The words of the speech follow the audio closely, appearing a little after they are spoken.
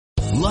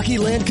Lucky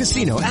Land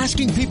Casino,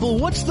 asking people,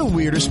 what's the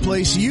weirdest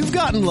place you've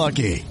gotten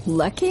lucky?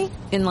 Lucky?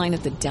 In line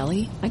at the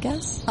deli, I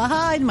guess?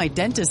 Aha, in my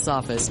dentist's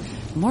office.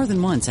 More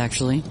than once,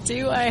 actually.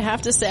 Do I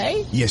have to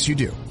say? Yes, you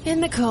do.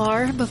 In the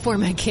car before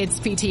my kids'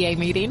 PTA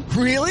meeting.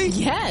 Really?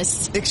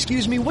 Yes.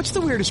 Excuse me, what's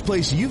the weirdest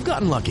place you've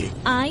gotten lucky?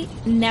 I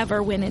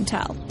never win and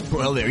tell.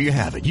 Well, there you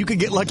have it. You can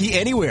get lucky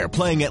anywhere,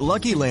 playing at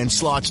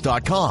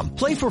LuckyLandSlots.com.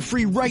 Play for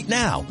free right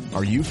now.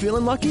 Are you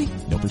feeling lucky?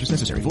 No purchase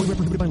necessary. Void where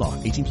prohibited by law.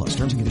 18 plus.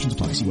 Terms and conditions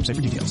apply. See website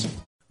for details.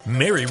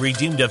 Mary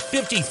redeemed a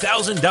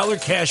 $50,000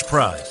 cash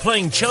prize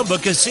playing Chumba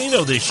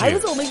Casino this year. I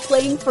was only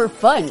playing for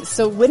fun,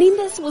 so winning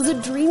this was a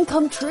dream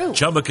come true.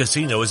 Chumba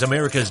Casino is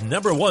America's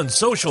 #1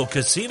 social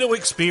casino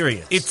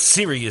experience. It's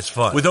serious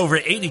fun. With over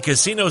 80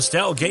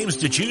 casino-style games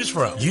to choose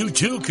from, you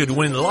too could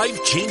win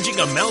life-changing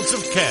amounts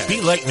of cash.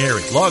 Be like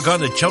Mary. Log on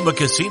to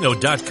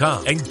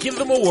ChumbaCasino.com and give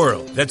them a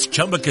whirl. That's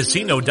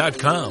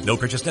ChumbaCasino.com. No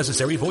purchase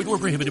necessary. Void where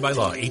prohibited by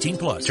law. 18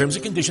 plus. Terms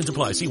and conditions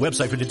apply. See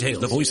website for details.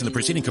 The voice in the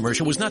preceding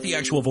commercial was not the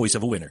actual voice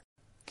of a winner.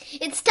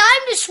 It's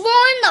time to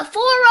swarm the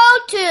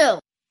 402.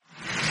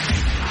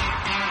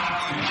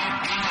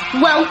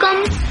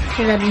 Welcome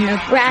to the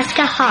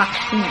Nebraska Hawks.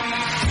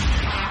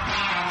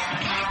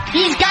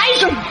 These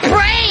guys are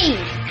brave.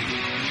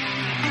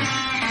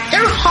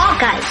 They're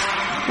Hawkeyes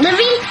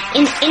living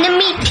in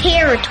enemy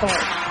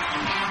territory.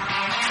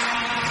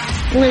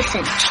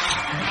 Listen,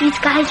 these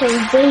guys are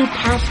way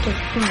past their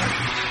prime,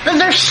 but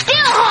they're still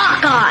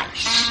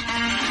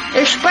Hawkeyes.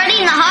 They're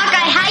spreading the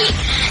Hawkeye hype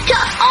to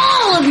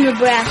all of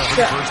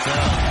Nebraska.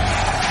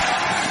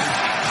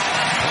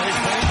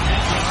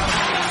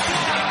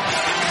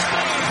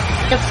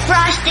 The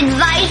frost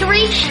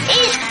advisory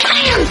is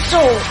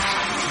canceled.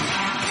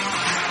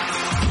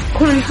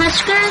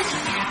 Cornhuskers,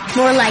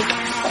 more like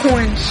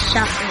corn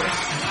suckers.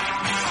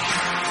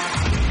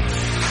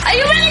 Are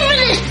you ready for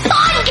this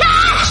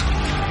podcast?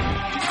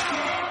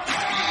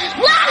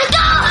 Let's go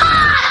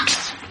Hawks!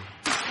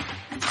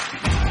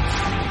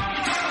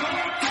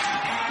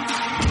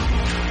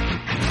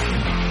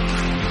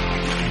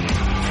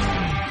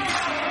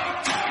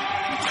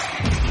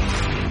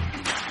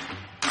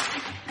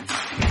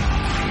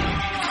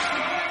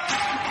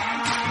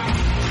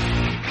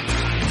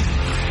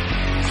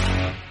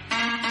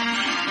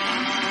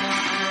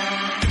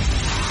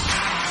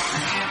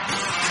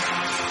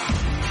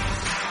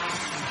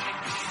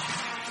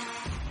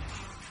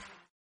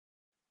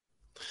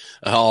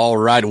 All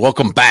right.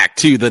 Welcome back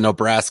to the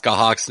Nebraska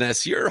Hawks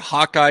Nest, your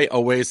Hawkeye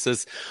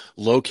oasis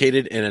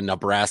located in a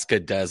Nebraska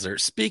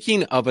desert.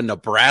 Speaking of a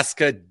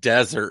Nebraska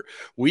desert,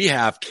 we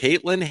have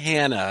Caitlin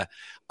Hanna,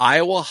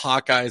 Iowa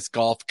Hawkeyes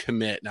golf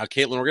commit. Now,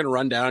 Caitlin, we're going to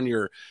run down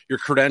your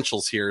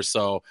credentials here.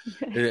 So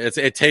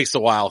it takes a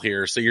while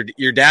here. So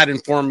your dad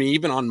informed me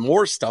even on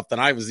more stuff than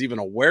I was even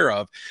aware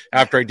of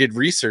after I did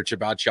research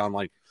about you on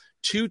like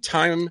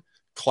 2-time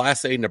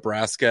Class A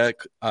Nebraska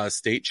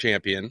state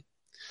champion,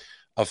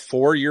 a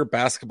 4-year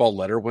basketball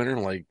letter winner.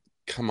 Like,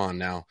 come on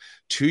now.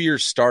 2-year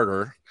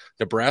starter,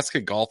 Nebraska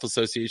Golf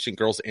Association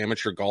Girls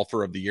Amateur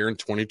Golfer of the Year in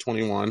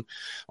 2021.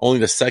 Only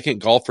the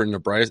second golfer in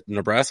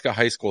Nebraska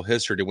high school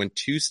history to win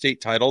 2 state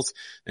titles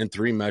and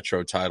 3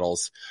 metro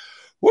titles.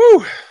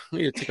 Woo! We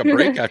need to take a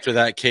break after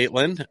that,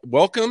 Caitlin.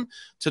 Welcome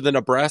to the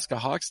Nebraska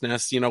Hawks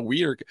Nest. You know,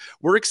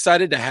 we're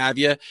excited to have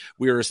you.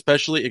 We are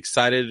especially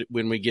excited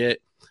when we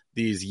get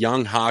these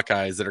young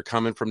Hawkeyes that are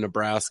coming from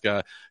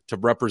Nebraska to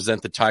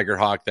represent the Tiger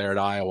Hawk there at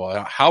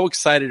Iowa. How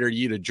excited are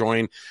you to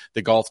join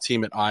the golf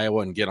team at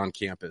Iowa and get on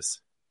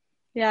campus?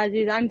 Yeah,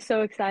 dude, I'm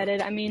so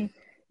excited. I mean,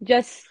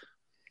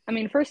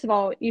 first of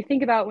all, you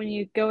think about when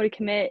you go to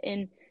commit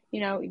and, you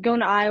know,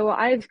 going to Iowa,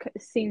 I've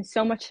seen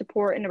so much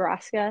support in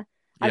Nebraska.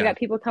 I've got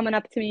people coming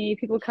up to me,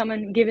 people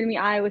coming, giving me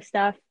Iowa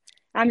stuff.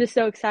 I'm just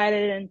so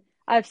excited, and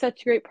I have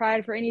such great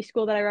pride for any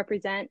school that I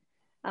represent.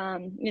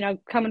 You know,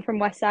 coming from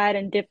West Side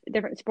and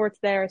different sports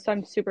there. So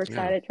I'm super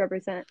excited to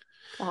represent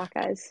the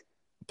Hawkeyes.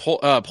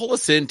 Pull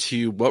us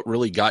into what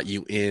really got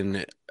you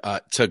in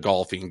to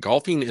golfing.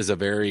 Golfing is a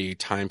very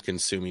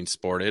time-consuming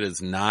sport. It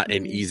is not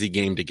an easy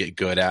game to get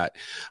good at.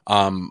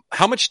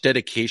 How much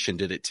dedication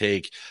did it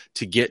take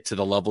to get to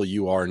the level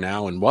you are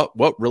now, and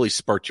what really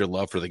sparked your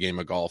love for the game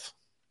of golf?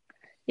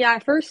 Yeah, I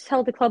first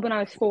held the club when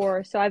I was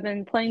 4, so I've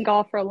been playing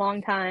golf for a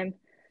long time.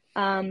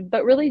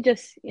 But really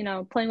just, you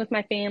know, playing with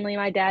my family.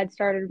 My dad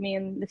started me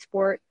in the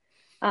sport.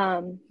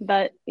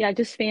 But yeah,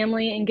 just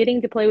family and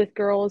getting to play with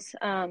girls,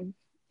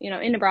 you know,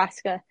 in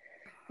Nebraska.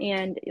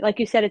 And like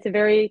you said, it's a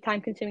very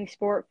time consuming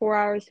sport, 4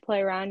 hours to play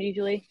around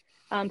usually.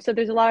 So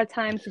there's a lot of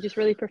time to just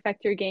really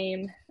perfect your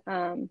game,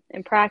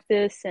 and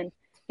practice, and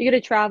you get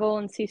to travel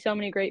and see so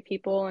many great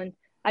people. And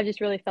I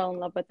just really fell in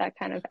love with that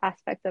kind of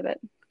aspect of it.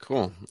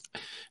 Cool.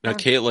 Now,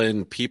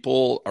 Caitlin,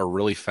 people are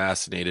really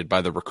fascinated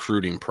by the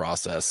recruiting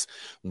process.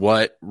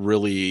 What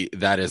really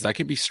that is. That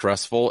can be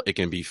stressful. It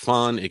can be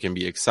fun. It can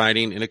be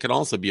exciting. And it can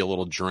also be a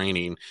little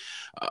draining.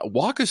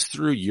 Walk us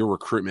through your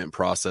recruitment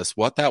process,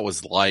 what that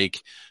was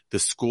like, the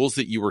schools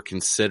that you were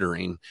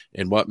considering,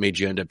 and what made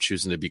you end up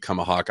choosing to become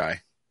a Hawkeye.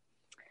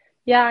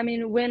 Yeah, I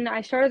mean, when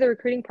I started the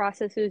recruiting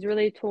process, it was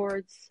really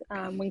towards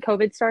when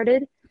COVID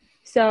started.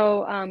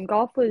 So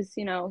golf was,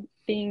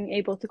 being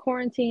able to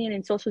quarantine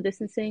and social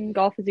distancing,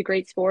 golf is a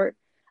great sport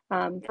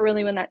for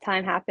really when that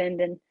time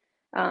happened. And,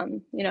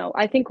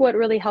 I think what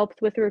really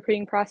helped with the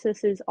recruiting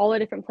process is all the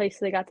different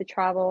places I got to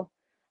travel.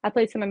 I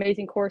played some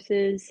amazing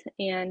courses,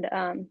 and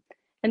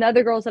the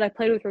other girls that I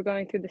played with were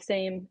going through the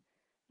same,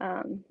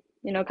 kind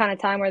of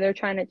time where they're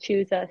trying to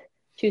choose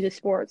a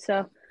sport.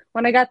 So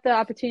when I got the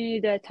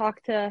opportunity to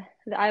talk to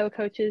the Iowa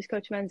coaches,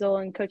 Coach Menzel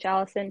and Coach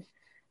Allison,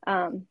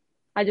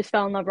 I just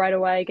fell in love right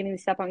away getting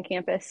to step on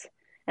campus.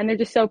 And they're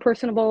just so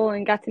personable,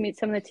 and got to meet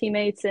some of the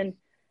teammates, and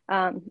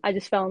I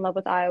just fell in love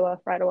with Iowa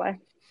right away.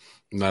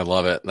 I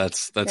love it.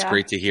 That's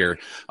great to hear.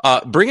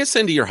 Bring us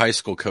into your high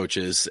school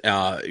coaches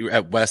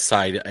at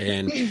Westside,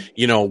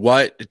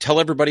 and tell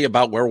everybody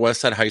about where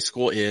Westside High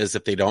School is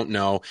if they don't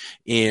know,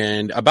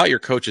 and about your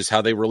coaches,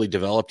 how they really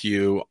developed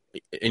you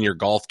in your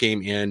golf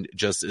game and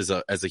just as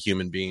a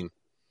human being.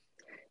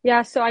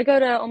 Yeah, so I go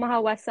to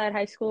Omaha Westside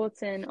High School.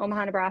 It's in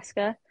Omaha,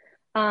 Nebraska.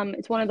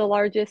 It's one of the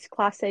largest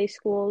Class A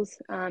schools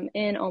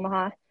in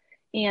Omaha.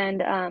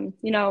 And,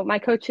 my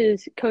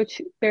coaches,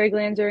 Coach Barry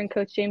Glanzer and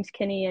Coach James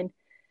Kinney, and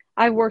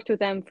I've worked with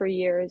them for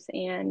years.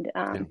 And,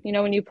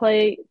 when you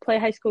play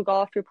high school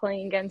golf, you're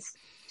playing against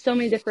so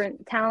many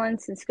different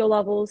talents and skill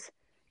levels.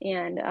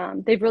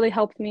 And they've really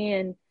helped me.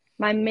 And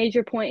my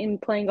major point in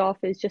playing golf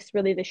is just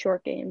really the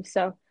short game.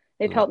 So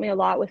they've helped me a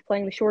lot with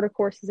playing the shorter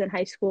courses in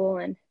high school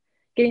and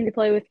getting to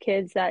play with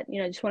kids that,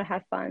 just want to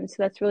have fun. So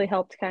that's really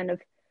helped kind of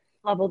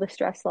level the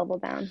stress level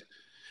down.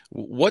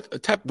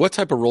 What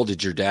type of role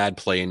did your dad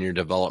play in your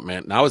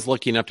development? And I was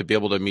lucky enough to be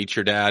able to meet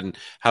your dad and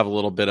have a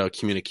little bit of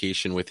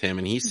communication with him.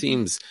 And he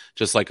seems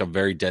just like a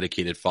very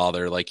dedicated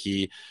father. Like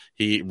he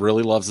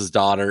really loves his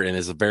daughter and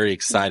is very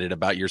excited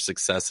about your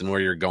success and where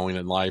you're going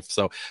in life.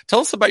 So tell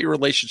us about your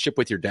relationship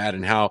with your dad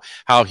and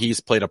how he's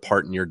played a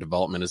part in your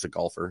development as a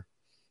golfer.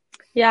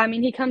 Yeah, I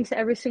mean, he comes to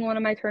every single one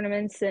of my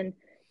tournaments, and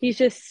he's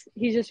just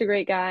a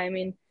great guy. I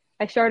mean,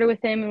 I started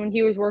with him when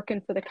he was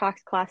working for the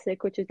Cox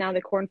Classic, which is now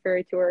the Korn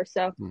Ferry Tour.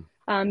 So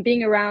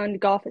being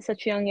around golf at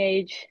such a young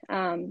age,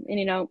 and,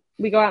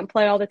 we go out and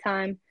play all the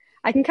time.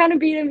 I can kind of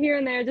beat him here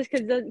and there just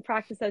because he doesn't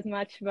practice as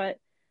much. But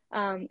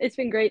it's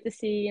been great to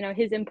see,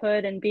 his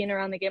input and being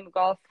around the game of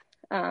golf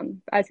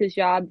as his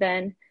job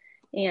then.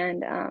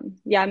 And,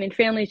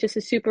 family is just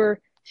a super,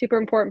 super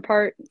important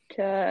part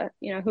to,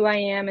 who I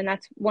am. And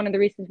that's one of the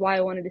reasons why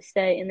I wanted to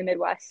stay in the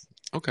Midwest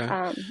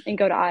and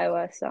go to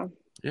Iowa. So.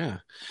 Yeah.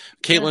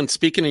 Caitlin,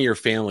 speaking of your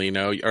family,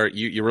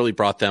 you really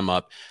brought them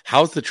up.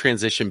 How's the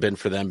transition been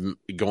for them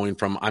going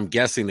from, I'm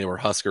guessing they were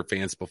Husker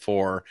fans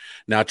before,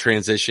 now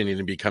transitioning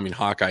and becoming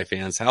Hawkeye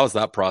fans? How has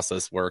that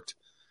process worked?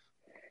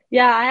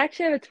 Yeah, I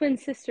actually have a twin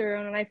sister.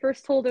 And when I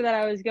first told her that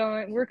I was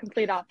going, we're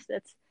complete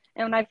opposites.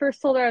 And when I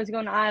first told her I was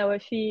going to Iowa,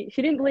 she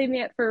didn't believe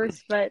me at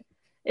first, but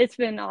it's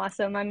been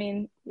awesome. I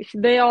mean,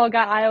 they all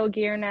got Iowa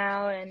gear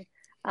now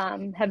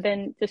and have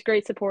been just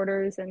great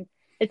supporters. And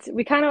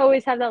we kind of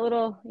always have that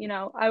little,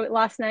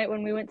 last night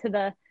when we went to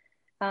the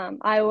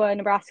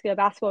Iowa-Nebraska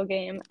basketball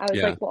game, I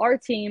was like, well, our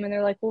team. And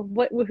they're like,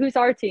 well, who's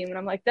our team? And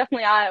I'm like,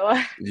 definitely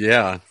Iowa.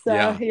 Yeah.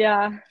 So,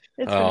 yeah,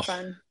 it's been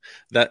fun.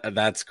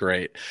 That's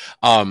great.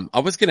 I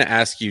was going to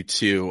ask you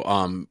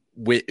too,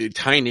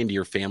 tying into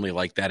your family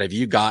like that, have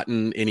you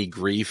gotten any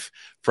grief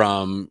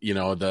from,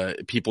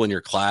 the people in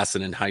your class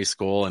and in high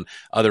school and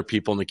other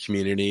people in the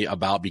community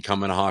about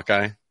becoming a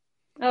Hawkeye?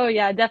 Oh,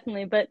 yeah,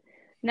 definitely. But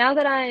now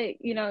that I,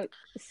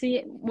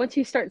 once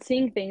you start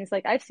seeing things,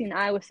 like I've seen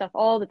Iowa stuff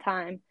all the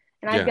time,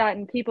 and I've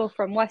gotten people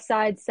from West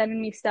Side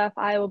sending me stuff,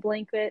 Iowa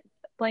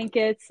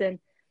blankets and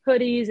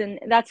hoodies, and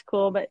that's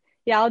cool. But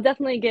yeah, I'll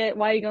definitely get,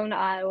 why are you going to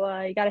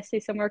Iowa? You got to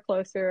stay somewhere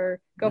closer, or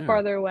go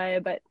farther away.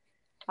 But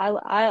I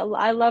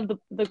love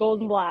the gold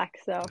and black.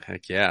 So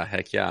heck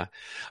yeah.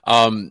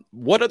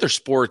 What other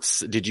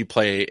sports did you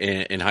play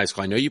in high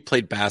school? I know you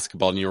played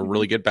basketball and you were a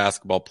really good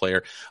basketball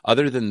player.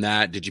 Other than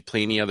that, did you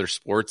play any other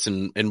sports?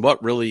 And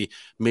what really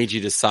made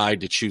you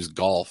decide to choose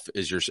golf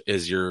as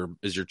your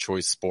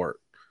choice sport?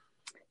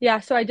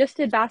 Yeah, so I just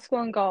did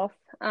basketball and golf.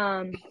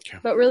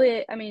 But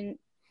really, I mean,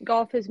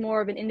 golf is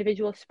more of an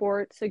individual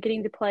sport. So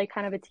getting to play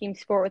kind of a team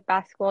sport with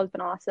basketball has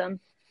been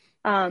awesome.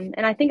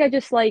 And I think I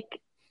just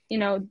like,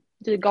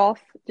 the golf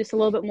just a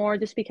little bit more,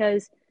 just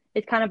because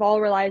it kind of all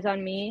relies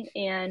on me.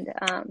 And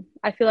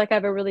I feel like I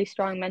have a really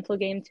strong mental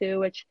game too,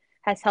 which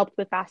has helped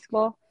with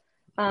basketball.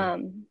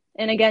 And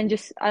again,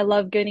 just, I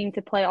love getting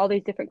to play all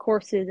these different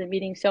courses and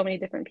meeting so many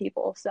different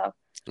people. So,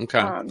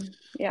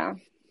 yeah.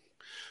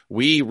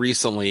 We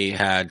recently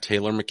had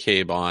Taylor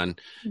McCabe on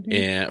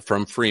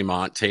from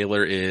Fremont.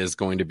 Taylor is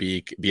going to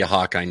be a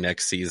Hawkeye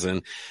next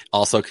season.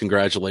 Also,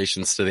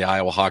 congratulations to the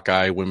Iowa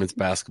Hawkeye women's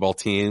basketball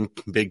team,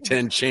 Big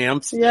Ten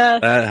champs. Yeah,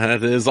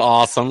 that is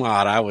awesome.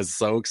 God, I was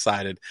so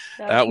excited.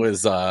 That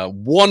was a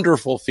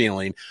wonderful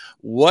feeling.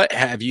 What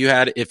have you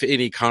had, if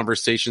any,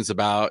 conversations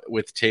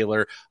with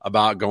Taylor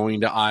about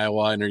going to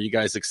Iowa? And are you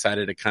guys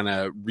excited to kind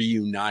of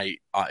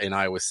reunite in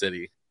Iowa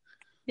City?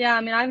 Yeah,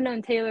 I mean, I've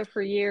known Taylor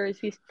for years.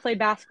 We've played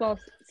basketball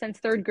since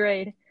third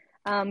grade.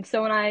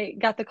 So when I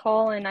got the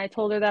call and I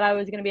told her that I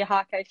was going to be a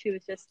Hawkeye, she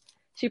was just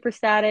super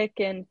static,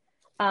 and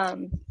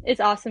it's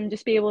awesome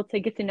just be able to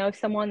get to know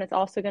someone that's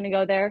also going to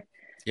go there.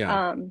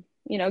 Yeah.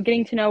 You know,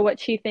 getting to know what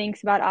she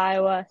thinks about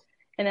Iowa,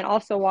 and then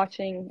also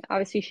watching,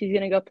 obviously she's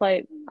going to go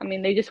play. I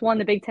mean, they just won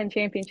the Big Ten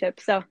championship.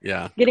 So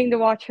Yeah. getting to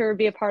watch her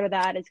be a part of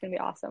that is going to be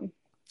awesome.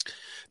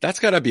 That's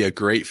got to be a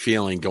great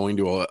feeling, going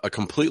to a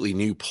completely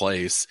new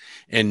place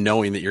and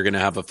knowing that you're going to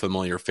have a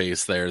familiar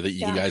face there, that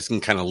you guys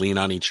can kind of lean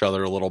on each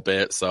other a little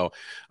bit. So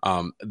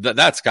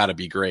that's got to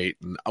be great.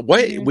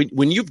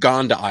 When you've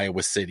gone to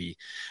Iowa City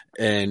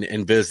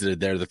and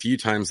visited there the few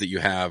times that you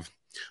have,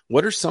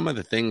 what are some of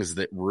the things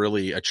that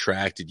really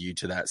attracted you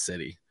to that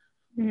city?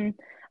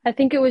 I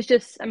think it was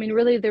just, I mean,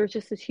 really, there was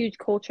just this huge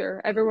culture.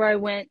 Everywhere I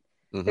went,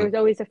 there was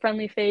always a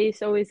friendly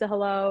face, always a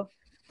hello.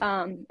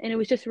 And it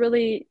was just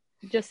really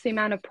just the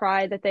amount of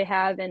pride that they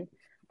have. And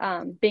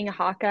being a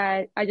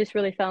Hawkeye, I just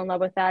really fell in love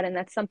with that. And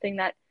that's something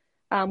that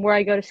where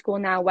I go to school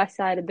now,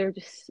 Westside, they're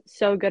just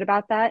so good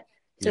about that.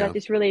 So that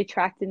just really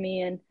attracted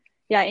me. And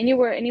yeah,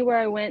 anywhere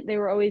I went, they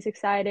were always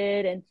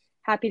excited and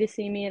happy to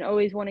see me and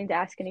always wanting to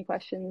ask any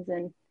questions.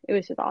 And it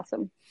was just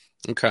awesome.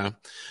 Okay.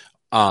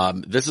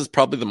 This is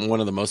probably one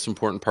of the most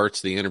important parts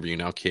of the interview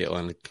now,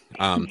 Caitlin.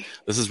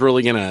 This is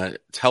really going to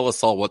tell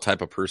us all what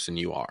type of person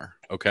you are.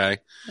 Okay.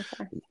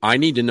 I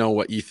need to know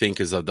what you think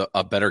is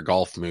a better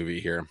golf movie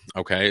here.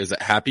 Okay. Is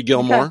it Happy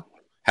Gilmore,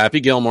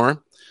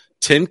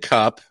 Tin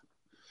Cup,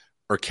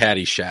 or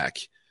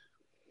Caddyshack?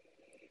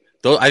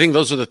 I think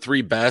those are the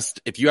three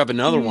best. If you have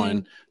another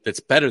one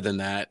that's better than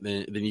that,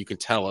 then you can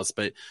tell us.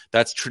 But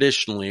that's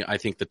traditionally, I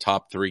think, the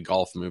top three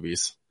golf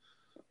movies.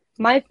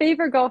 My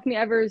favorite golf movie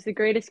ever is The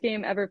Greatest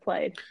Game Ever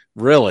Played.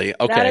 Really?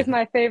 Okay. That is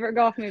my favorite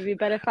golf movie.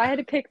 But if I had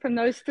to pick from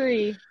those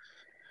three,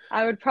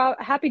 I would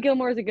Happy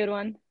Gilmore is a good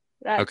one.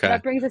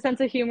 That brings a sense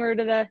of humor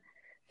to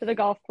the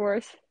golf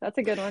course. That's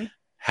a good one.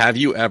 Have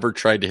you ever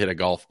tried to hit a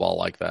golf ball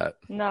like that?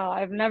 No,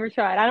 I've never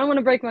tried. I don't want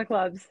to break my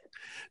clubs.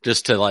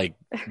 Just to like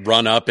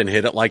run up and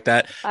hit it like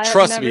that.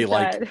 Trust me,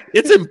 like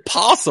it's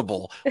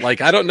impossible.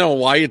 Like, I don't know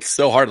why it's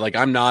so hard. Like,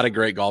 I'm not a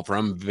great golfer.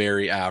 I'm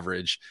very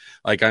average.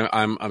 Like,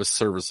 I'm a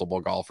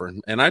serviceable golfer,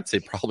 and I'd say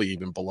probably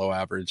even below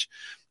average.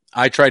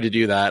 I tried to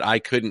do that. I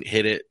couldn't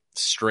hit it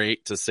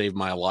straight to save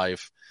my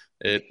life.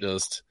 It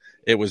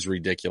was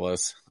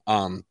ridiculous.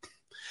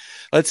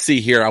 Let's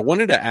see here. I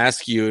wanted to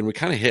ask you, and we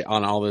kind of hit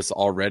on all this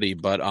already,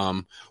 but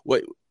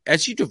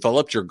as you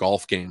developed your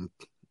golf game,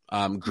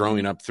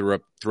 growing up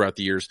throughout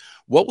the years,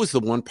 what was the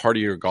one part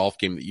of your golf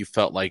game that you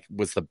felt like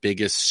was the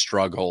biggest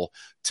struggle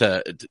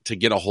to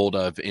get a hold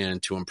of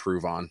and to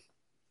improve on?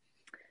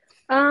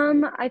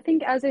 I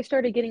think as I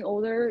started getting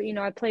older, you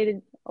know, I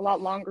played a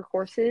lot longer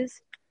courses.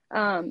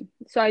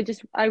 So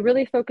I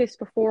really focused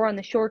before on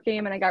the short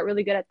game, and I got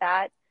really good at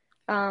that.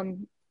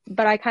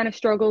 But I kind of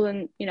struggled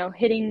in, you know,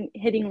 hitting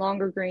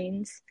longer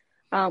greens,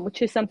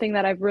 which is something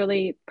that I've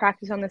really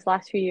practiced on this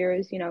last few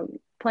years. You know,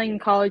 playing in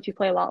college, you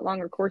play a lot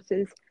longer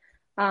courses,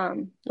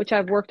 which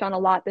I've worked on a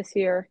lot this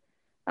year.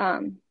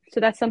 So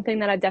that's something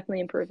that I've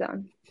definitely improved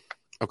on.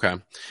 Okay.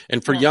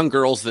 And for young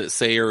girls that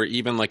say, or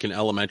even like in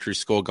elementary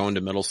school, going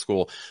to middle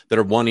school, that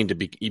are wanting to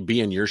be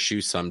in your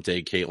shoes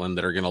someday, Caitlin,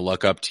 that are going to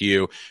look up to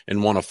you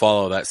and want to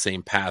follow that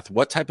same path,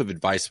 what type of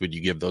advice would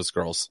you give those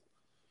girls?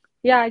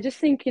 Yeah, I just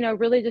think, you know,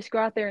 really just go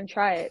out there and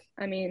try it.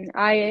 I mean,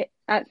 I,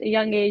 at a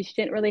young age,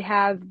 didn't really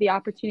have the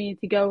opportunity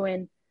to go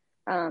and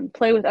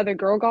play with other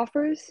girl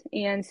golfers.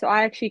 And so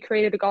I actually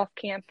created a golf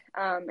camp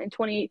in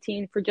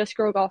 2018 for just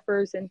girl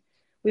golfers. And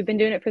we've been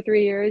doing it for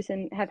 3 years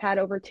and have had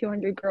over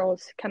 200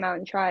 girls come out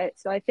and try it.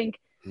 So I think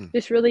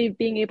just really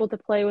being able to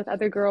play with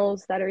other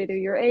girls that are either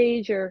your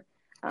age or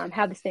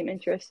have the same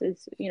interests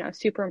is, you know,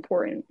 super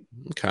important.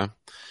 Okay.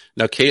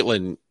 Now,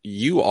 Caitlin,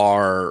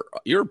 you're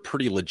a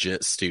pretty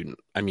legit student.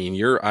 I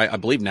mean, I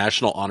believe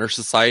National Honor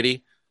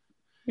Society.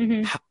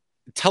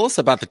 Tell us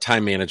about the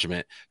time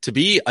management to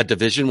be a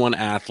Division I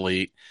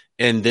athlete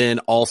and then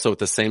also at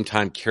the same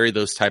time carry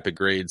those type of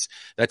grades.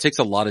 That takes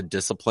a lot of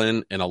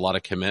discipline and a lot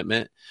of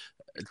commitment.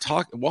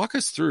 Walk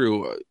us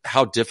through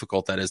how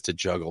difficult that is to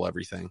juggle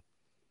everything.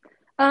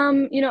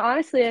 You know,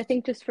 honestly, I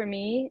think just for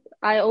me,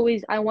 I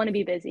want to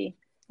be busy.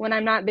 When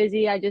I'm not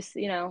busy, I just,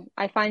 you know,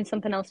 I find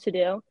something else to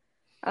do.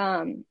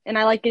 And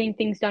I like getting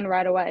things done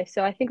right away.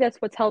 So I think that's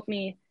what's helped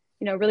me,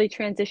 you know, really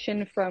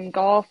transition from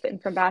golf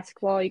and from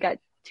basketball. You got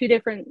two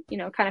different, you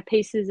know, kind of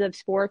paces of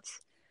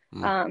sports.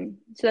 So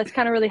that's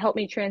kind of really helped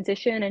me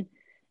transition.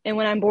 And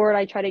when I'm bored,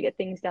 I try to get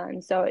things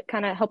done. So it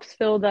kind of helps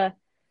fill the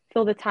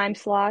time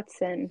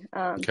slots. And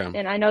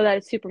and I know that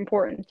it's super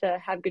important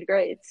to have good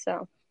grades.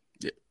 So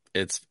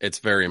it's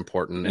very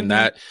important. And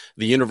that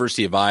the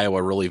University of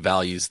Iowa really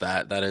values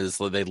that. That is,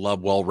 they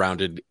love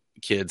well-rounded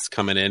kids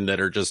coming in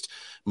that are just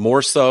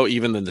more so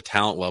even than the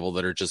talent level,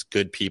 that are just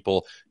good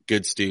people,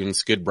 good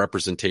students, good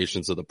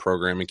representations of the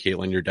program. And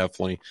Caitlin, you're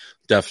definitely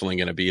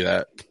going to be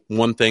that.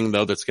 One thing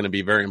though, that's going to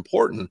be very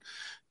important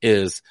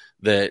is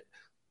that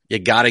you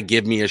got to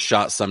give me a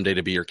shot someday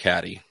to be your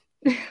caddy.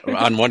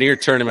 On one of your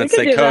tournaments,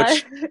 say,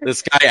 Coach,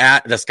 this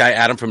guy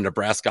Adam from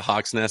Nebraska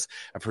Hawks Nest,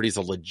 I've heard he's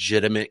a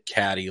legitimate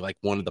caddy, like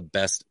one of the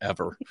best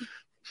ever.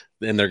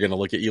 And they're going to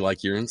look at you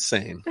like you're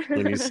insane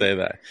when you say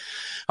that.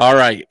 All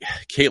right,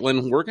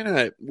 Caitlin,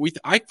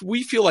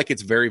 we feel like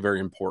it's very, very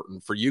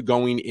important for you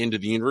going into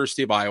the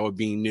University of Iowa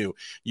being new.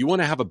 You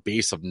want to have a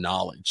base of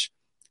knowledge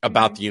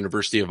about the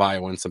University of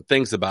Iowa and some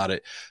things about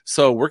it.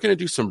 So we're going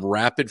to do some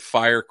rapid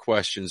fire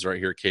questions right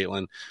here,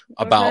 Caitlin,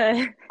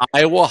 about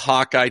Iowa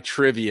Hawkeye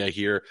trivia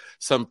here.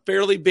 Some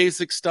fairly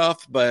basic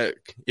stuff, but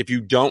if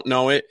you don't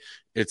know it,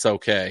 it's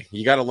okay.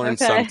 You got to learn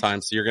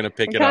sometimes, so you're going to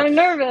pick it up. I'm kind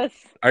of nervous.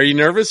 Are you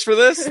nervous for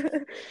this?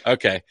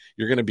 Okay.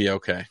 You're going to be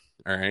okay.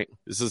 All right.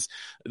 This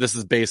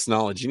is base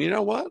knowledge. And you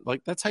know what?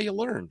 Like, that's how you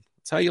learn.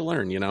 That's how you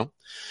learn, you know?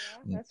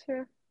 Yeah, that's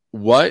true.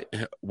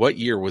 What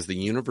year was the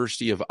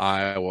University of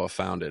Iowa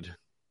founded?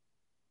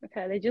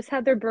 Okay. They just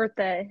had their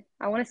birthday.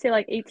 I want to say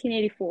like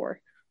 1884.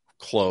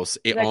 Close.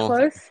 Is that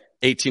close?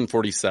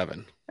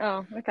 1847.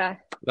 Oh, okay.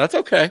 That's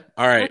okay.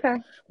 All right.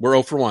 Okay. We're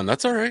 0 for 1.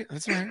 That's all right.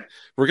 That's all right.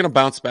 We're going to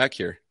bounce back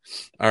here.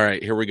 All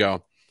right. Here we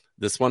go.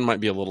 This one might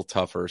be a little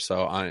tougher,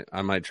 so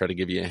I might try to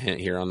give you a hint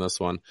here on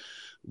this one.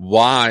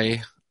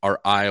 Why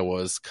are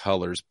Iowa's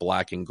colors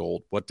black and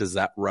gold? What does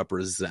that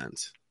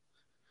represent?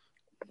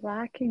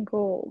 Black and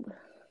gold.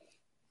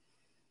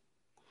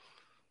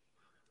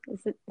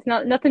 It's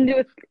nothing to do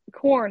with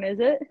corn, is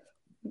it?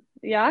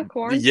 Yeah,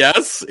 corn.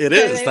 Yes, it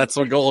is. That's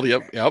what gold.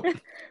 Yep.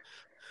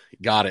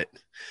 Got it.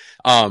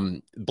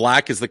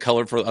 Black is the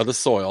color of the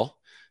soil,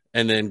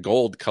 and then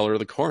gold color of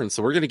the corn.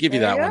 So we're going to give you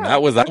that one.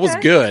 That was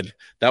good.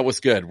 That was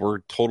good. We're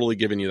totally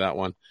giving you that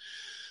one.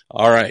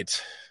 All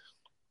right.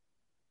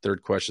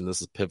 Third question.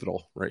 This is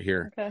pivotal right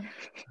here. Okay.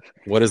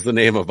 What is the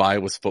name of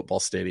Iowa's football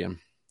stadium?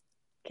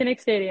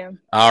 Kinnick Stadium.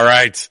 All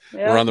right.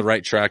 Yep. We're on the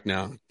right track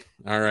now.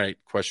 All right.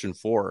 Question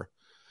 4.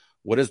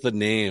 What is the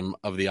name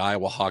of the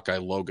Iowa Hawkeye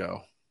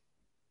logo?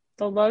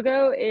 The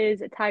logo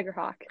is a tiger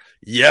hawk.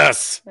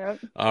 Yes. Yep.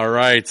 All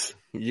right.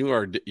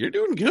 You're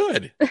doing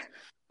good.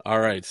 All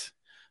right.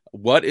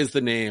 What is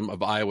the name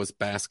of Iowa's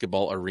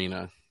basketball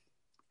arena?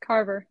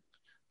 Carver.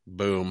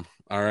 Boom.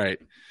 All right.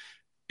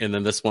 And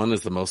then this one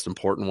is the most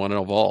important one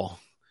of all.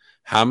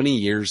 How many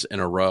years in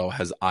a row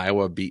has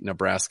Iowa beat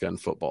Nebraska in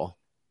football?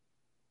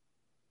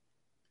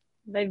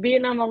 They've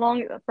beaten them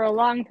for a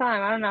long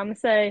time. I don't know. I'm going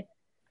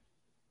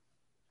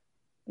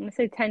to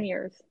say 10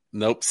 years.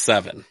 Nope,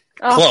 7.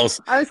 Oh, close.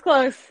 I was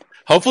close.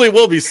 Hopefully it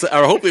will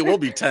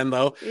be 10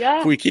 though. Yeah.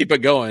 If we keep it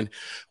going.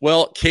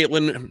 Well,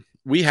 Caitlin,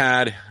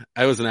 it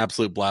was an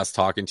absolute blast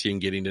talking to you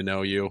and getting to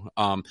know you.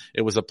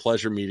 It was a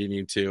pleasure meeting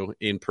you too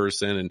in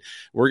person, and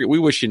we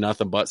wish you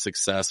nothing but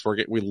success. We're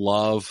going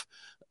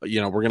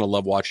to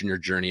love watching your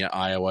journey at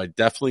Iowa.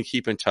 Definitely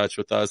keep in touch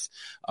with us.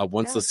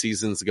 Once the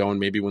season's going,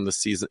 maybe when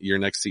your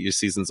next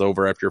season's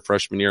over after your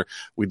freshman year,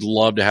 we'd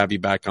love to have you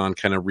back on,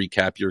 kind of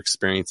recap your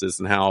experiences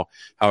and how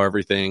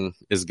everything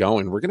is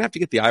going. We're going to have to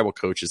get the Iowa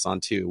coaches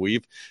on too.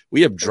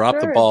 We have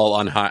dropped the ball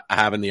on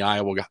having the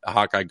Iowa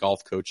Hawkeye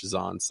golf coaches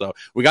on. So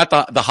we got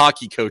the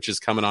hockey coaches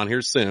coming on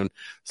here soon.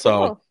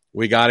 So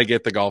we got to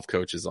get the golf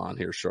coaches on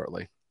here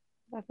shortly.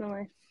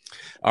 Definitely.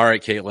 All right,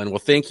 Caitlin. Well,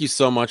 thank you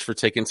so much for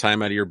taking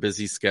time out of your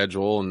busy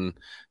schedule, and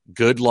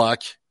good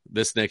luck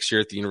this next year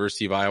at the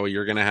University of Iowa.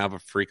 You're going to have a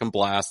freaking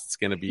blast. It's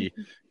going to be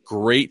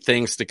great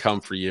things to come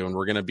for you, and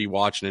we're going to be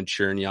watching and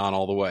cheering you on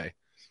all the way.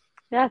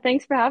 Yeah,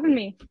 thanks for having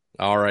me.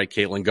 All right,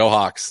 Caitlin. Go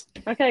Hawks.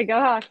 Okay, go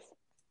Hawks.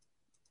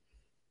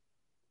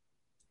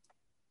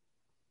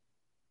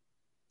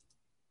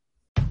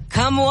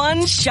 Come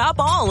one, shop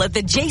all at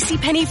the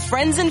JCPenney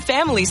Friends and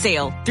Family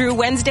Sale. Through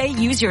Wednesday,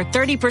 use your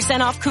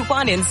 30% off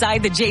coupon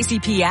inside the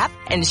JCP app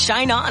and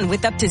shine on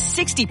with up to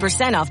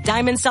 60% off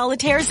diamond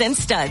solitaires and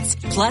studs.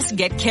 Plus,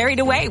 get carried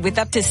away with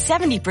up to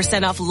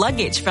 70% off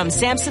luggage from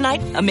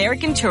Samsonite,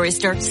 American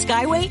Tourister,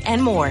 Skyway,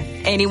 and more.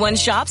 Anyone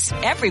shops,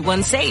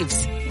 everyone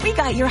saves. We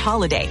got your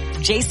holiday.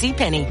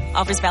 JCPenney.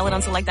 Offers valid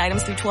on select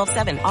items through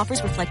 12/7.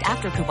 Offers reflect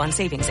after coupon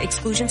savings.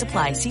 Exclusions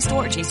apply. See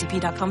store or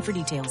jcp.com for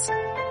details.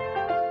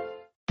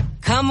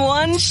 Come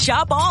one,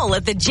 shop all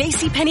at the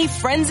JCPenney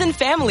Friends and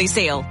Family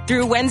Sale.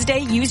 Through Wednesday,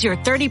 use your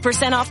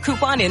 30% off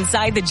coupon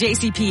inside the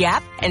JCP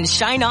app and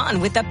shine on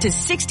with up to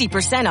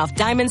 60% off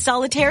diamond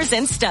solitaires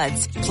and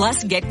studs.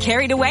 Plus, get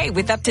carried away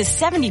with up to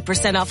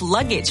 70% off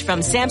luggage from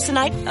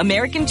Samsonite,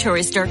 American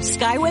Tourister,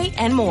 Skyway,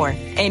 and more.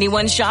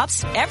 Anyone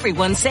shops,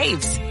 everyone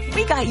saves.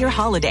 We got your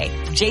holiday.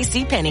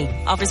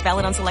 JCPenney. Offers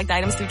valid on select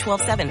items through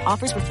 12/7.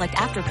 Offers reflect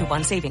after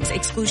coupon savings.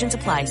 Exclusions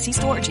apply. See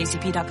store or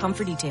jcp.com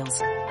for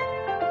details.